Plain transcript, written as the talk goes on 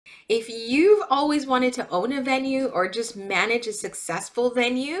If you've always wanted to own a venue or just manage a successful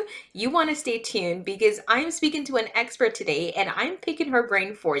venue, you want to stay tuned because I'm speaking to an expert today and I'm picking her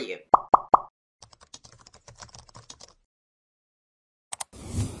brain for you.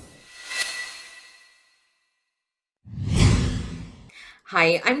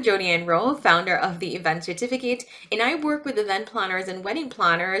 Hi, I'm Jody Enro, founder of the Event Certificate, and I work with event planners and wedding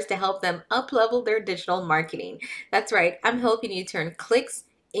planners to help them up-level their digital marketing. That's right, I'm helping you turn clicks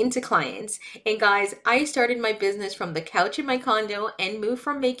into clients. And guys, I started my business from the couch in my condo and moved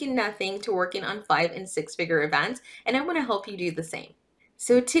from making nothing to working on 5 and 6 figure events, and I want to help you do the same.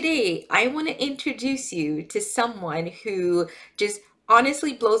 So today, I want to introduce you to someone who just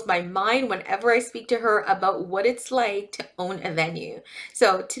honestly blows my mind whenever I speak to her about what it's like to own a venue.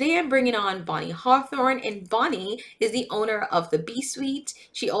 So today I'm bringing on Bonnie Hawthorne, and Bonnie is the owner of the B Suite.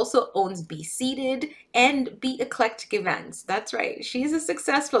 She also owns Be Seated and Be Eclectic Events. That's right, she's a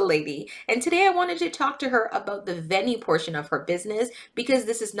successful lady. And today I wanted to talk to her about the venue portion of her business because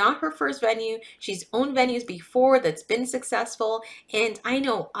this is not her first venue. She's owned venues before that's been successful. And I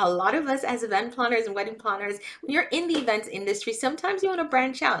know a lot of us as event planners and wedding planners, when you're in the events industry, sometimes you want to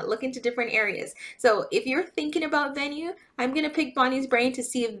branch out, look into different areas. So if you're thinking about venue, I'm going to pick Bonnie's brain to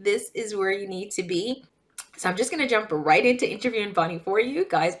see if this is where you need to be. So I'm just going to jump right into interviewing Bonnie for you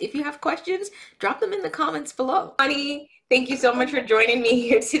guys. If you have questions, drop them in the comments below. Bonnie, thank you so much for joining me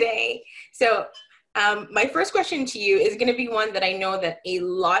here today. So my first question to you is going to be one that I know that a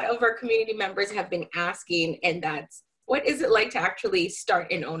lot of our community members have been asking, and that's, what is it like to actually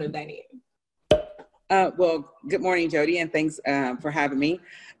start and own a venue? Well, good morning, Jody, and thanks for having me.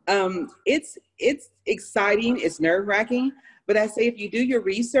 It's exciting. It's nerve-wracking, but I say if you do your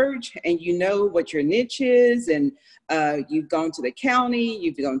research and you know what your niche is, and you've gone to the county,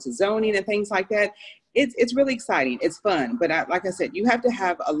 you've gone to zoning and things like that, it's really exciting. It's fun, but like I said, you have to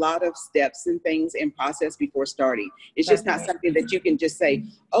have a lot of steps and things in process before starting. It's just not something that you can just say,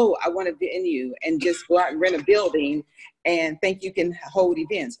 "Oh, I want a venue," and just go out and rent a building and think you can hold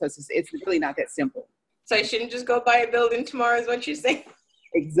events, because it's really not that simple. So I shouldn't just go buy a building tomorrow is what you're saying?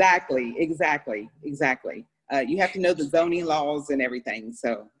 Exactly. You have to know the zoning laws and everything.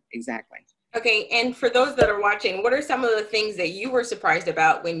 So exactly. Okay, and for those that are watching, what are some of the things that you were surprised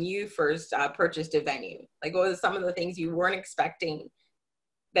about when you first purchased a venue? Like, what are some of the things you weren't expecting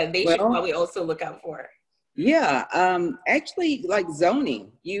that they should Well, probably also look out for? yeah, actually, like zoning,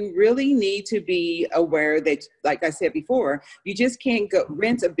 you really need to be aware that, like I said before, you just can't go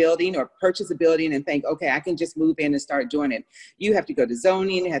rent a building or purchase a building and think, okay, I can just move in and start doing it. You have to go to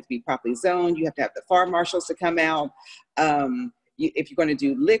zoning, it has to be properly zoned. You have to have the fire marshals to come out. If you're going to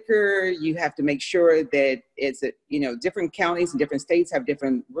do liquor, you have to make sure that different counties and different states have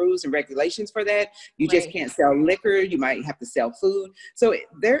different rules and regulations for that. You just can't sell liquor. You might have to sell food. So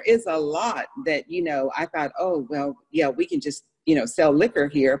there is a lot that, I thought, oh, well, yeah, we can just, sell liquor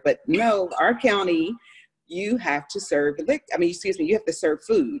here. But no, our county, you have to serve liquor. You have to serve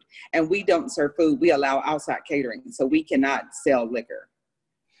food. And we don't serve food. We allow outside catering. So we cannot sell liquor.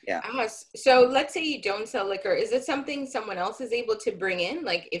 Yeah. So let's say you don't sell liquor. Is it something someone else is able to bring in?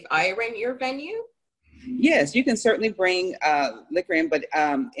 Like if I rent your venue? Yes, you can certainly bring liquor in, but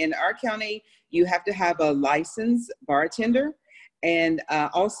in our county, you have to have a licensed bartender. And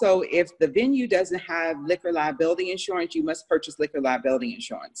also, if the venue doesn't have liquor liability insurance, you must purchase liquor liability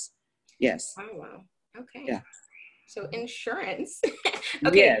insurance. Yes. Oh, wow. Okay. Yeah. So insurance.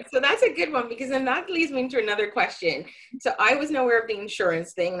 Okay, Yes. so that's a good one because then that leads me into another question. So I was not aware of the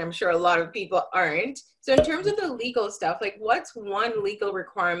insurance thing, and I'm sure a lot of people aren't. So in terms of the legal stuff, like what's one legal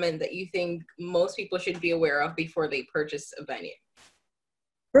requirement that you think most people should be aware of before they purchase a venue?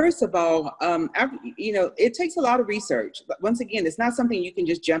 First of all, it takes a lot of research. But once again, it's not something you can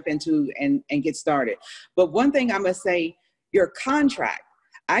just jump into and get started. But one thing I must say, your contract.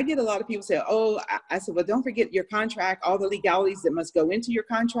 I get a lot of people say, oh, I said, well, don't forget your contract, all the legalities that must go into your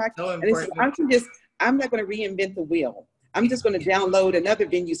contract. So And they said, I'm not going to reinvent the wheel. I'm just going to download another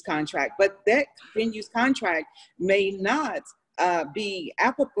venue's contract. But that venue's contract may not be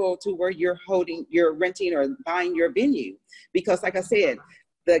applicable to where you're renting or buying your venue. Because like I said,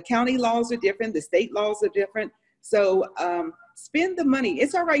 the county laws are different, the state laws are different. So spend the money.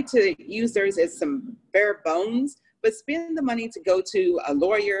 It's all right to use theirs as some bare bones, but spend the money to go to a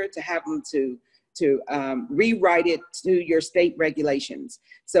lawyer to have them to rewrite it to your state regulations.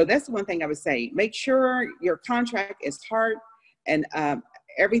 So that's the one thing I would say. Make sure your contract is hard and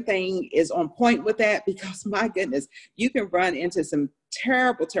everything is on point with that, because my goodness, you can run into some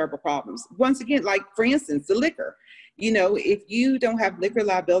terrible, terrible problems. Once again, like for instance, the liquor. You know, if you don't have liquor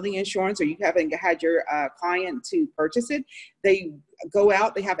liability insurance or you haven't had your client to purchase it, they go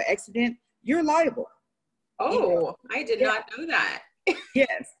out, they have an accident, you're liable. You know, Oh, I did yeah, not know that.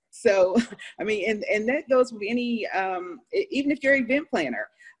 yes. So, I mean, and that goes with any, even if you're an event planner,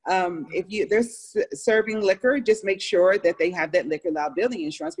 if they're serving liquor, just make sure that they have that liquor liability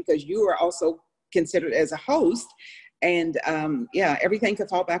insurance because you are also considered as a host. And yeah, everything could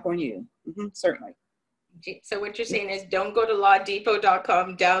fall back on you. Certainly. So what you're saying is don't go to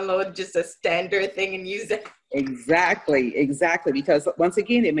lawdepot.com, download just a standard thing and use it. Exactly, exactly. Because once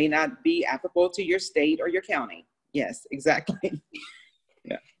again, it may not be applicable to your state or your county. Yes, exactly.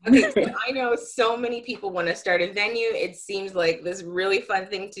 Yeah. Okay, so I know so many people want to start a venue. It seems like this really fun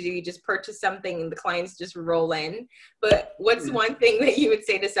thing to do. You just purchase something and the clients just roll in. But what's one thing that you would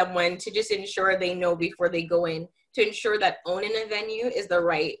say to someone to just ensure they know before they go in, to ensure that owning a venue is the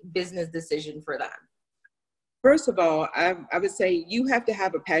right business decision for them? First of all, I would say you have to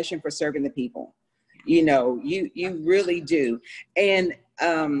have a passion for serving the people. You know, you really do. And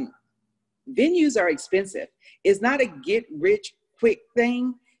venues are expensive. It's not a get rich quick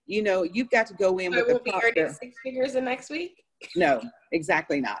thing. You know, you've got to go in So I with the won't be earning proper. six figures the next week? No,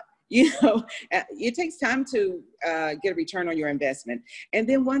 exactly not. You know, it takes time to get a return on your investment. And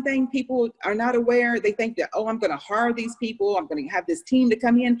then one thing people are not aware, they think that, oh, I'm going to hire these people. I'm going to have this team to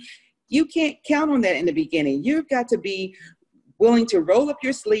come in. You can't count on that in the beginning. You've got to be willing to roll up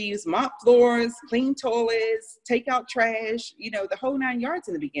your sleeves, mop floors, clean toilets, take out trash, you know, the whole 9 yards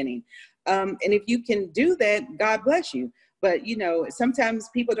in the beginning. And if you can do that, God bless you. But, you know, sometimes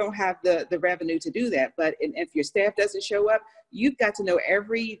people don't have the revenue to do that. But if your staff doesn't show up, you've got to know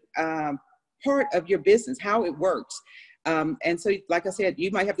every part of your business, how it works. And so, like I said, you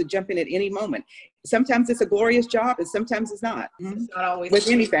might have to jump in at any moment. Sometimes it's a glorious job and sometimes it's not. It's not always With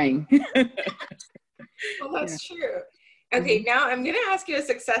true. anything. Well, that's Yeah. true. Okay, now I'm going to ask you a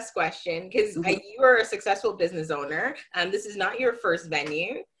success question because you are a successful business owner. This is not your first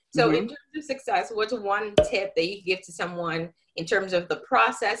venue. So in terms of success, what's one tip that you give to someone in terms of the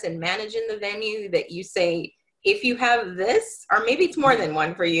process and managing the venue that you say, if you have this, or maybe it's more than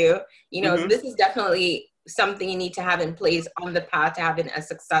one for you, you know, this is definitely something you need to have in place on the path to having a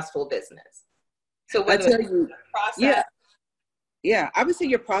successful business. So I whether tell it's you, the process. yeah, yeah, I would say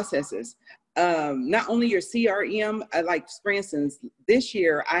your processes. Not only your CRM, like for instance, this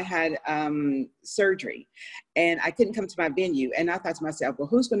year I had surgery and I couldn't come to my venue. And I thought to myself, well,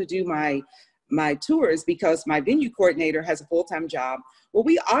 who's going to do my tours because my venue coordinator has a full-time job. Well,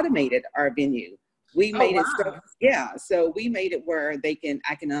 we automated our venue. We Oh, made it so, wow. yeah. So we made it where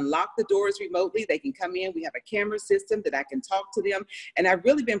I can unlock the doors remotely. They can come in. We have a camera system that I can talk to them. And I've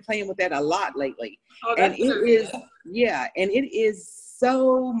really been playing with that a lot lately. Oh, And that's it so is, good. yeah, and it is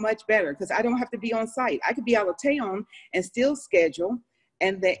so much better because I don't have to be on site. I could be out of town and still schedule,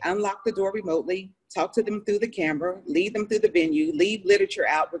 and they unlock the door remotely, talk to them through the camera, lead them through the venue, leave literature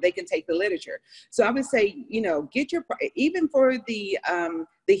out where they can take the literature. So I would say, you know, get your, even for the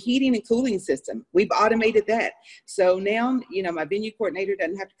heating and cooling system, we've automated that. So now, you know, my venue coordinator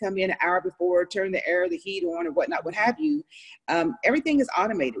doesn't have to come in an hour before, turn the air, the heat on or whatnot, what have you. Everything is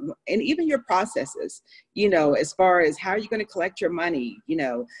automated. And even your processes, you know, as far as how you're going to collect your money, you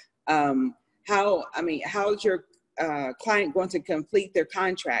know, how's your client going to complete their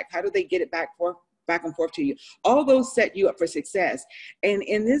contract? How do they get it back and forth to you? All those set you up for success. And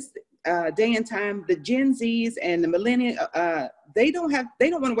in this day and time, the Gen Zs and the millennials, they don't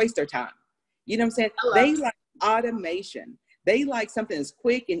want to waste their time. You know what I'm saying? They like automation. They like something that's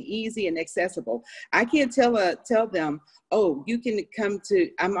quick and easy and accessible. I can't tell them, oh, you can come to,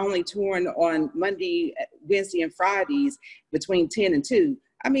 I'm only touring on Monday, Wednesday, and Fridays between 10 and 2.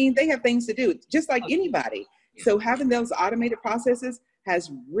 I mean, they have things to do, just like anybody. So having those automated processes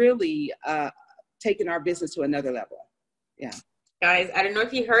has really taken our business to another level. Yeah. Guys, I don't know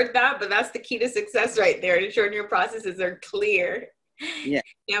if you heard that, but that's the key to success right there, ensuring your processes are clear. Yeah.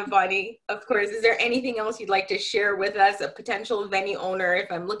 Yeah, Bonnie, of course. Is there anything else you'd like to share with us, a potential venue owner?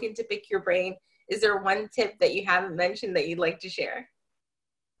 If I'm looking to pick your brain, is there one tip that you haven't mentioned that you'd like to share?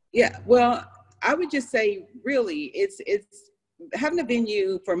 Yeah. Well, I would just say, really, it's having a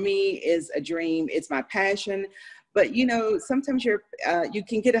venue for me is a dream. It's my passion. But, you know, sometimes you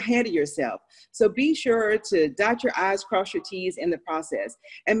can get ahead of yourself. So be sure to dot your I's, cross your T's in the process,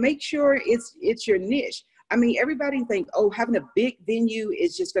 and make sure it's your niche. I mean, everybody think, oh, having a big venue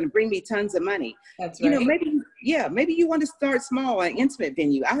is just going to bring me tons of money. That's You know, right. maybe you want to start small, an intimate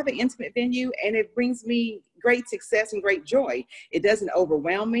venue. I have an intimate venue and it brings me great success and great joy. It doesn't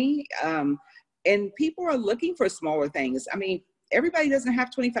overwhelm me. And people are looking for smaller things. I mean, everybody doesn't have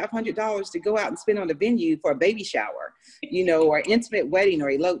 $2,500 to go out and spend on a venue for a baby shower, or intimate wedding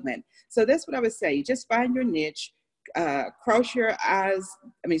or elopement. So that's what I would say. Just find your niche, cross your I's,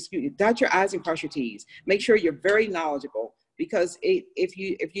 excuse me, dot your I's and cross your T's. Make sure you're very knowledgeable, because if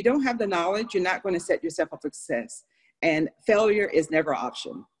you don't have the knowledge, you're not going to set yourself up for success. And failure is never an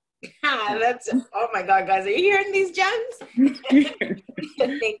option. That's, oh my God, guys, are you hearing these gems?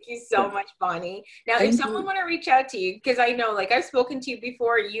 Thank you so much, Bonnie. Now, if Thank someone you. want to reach out to you, because I know, like I've spoken to you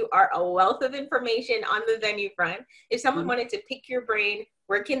before, you are a wealth of information on the venue front. If someone wanted to pick your brain,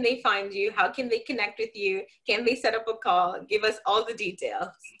 where can they find you? How can they connect with you? Can they set up a call? Give us all the details.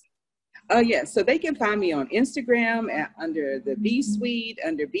 Yes, so they can find me on Instagram under the B Suite,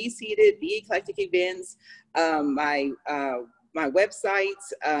 under B Seated, B Eclectic Events. My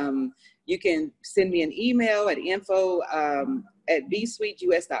websites. You can send me an email at info at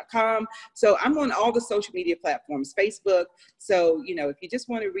bsuiteus.com. So I'm on all the social media platforms, Facebook. So, if you just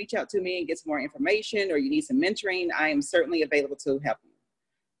want to reach out to me and get some more information, or you need some mentoring, I am certainly available to help you.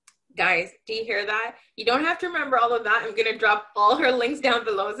 Guys, do you hear that? You don't have to remember all of that. I'm going to drop all her links down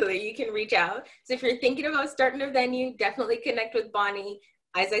below so that you can reach out. So if you're thinking about starting a venue, definitely connect with Bonnie.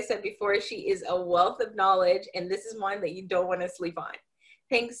 As I said before, she is a wealth of knowledge, and this is one that you don't want to sleep on.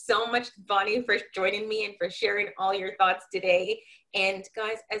 Thanks so much, Bonnie, for joining me and for sharing all your thoughts today. And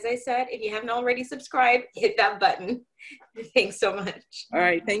guys, as I said, if you haven't already subscribed, hit that button. Thanks so much. All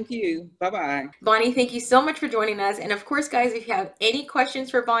right. Thank you. Bye-bye. Bonnie, thank you so much for joining us. And of course, guys, if you have any questions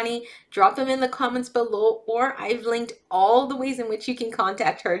for Bonnie, drop them in the comments below, or I've linked all the ways in which you can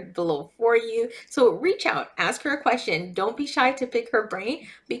contact her below for you. So reach out, ask her a question. Don't be shy to pick her brain,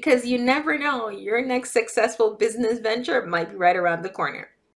 because you never know, your next successful business venture might be right around the corner.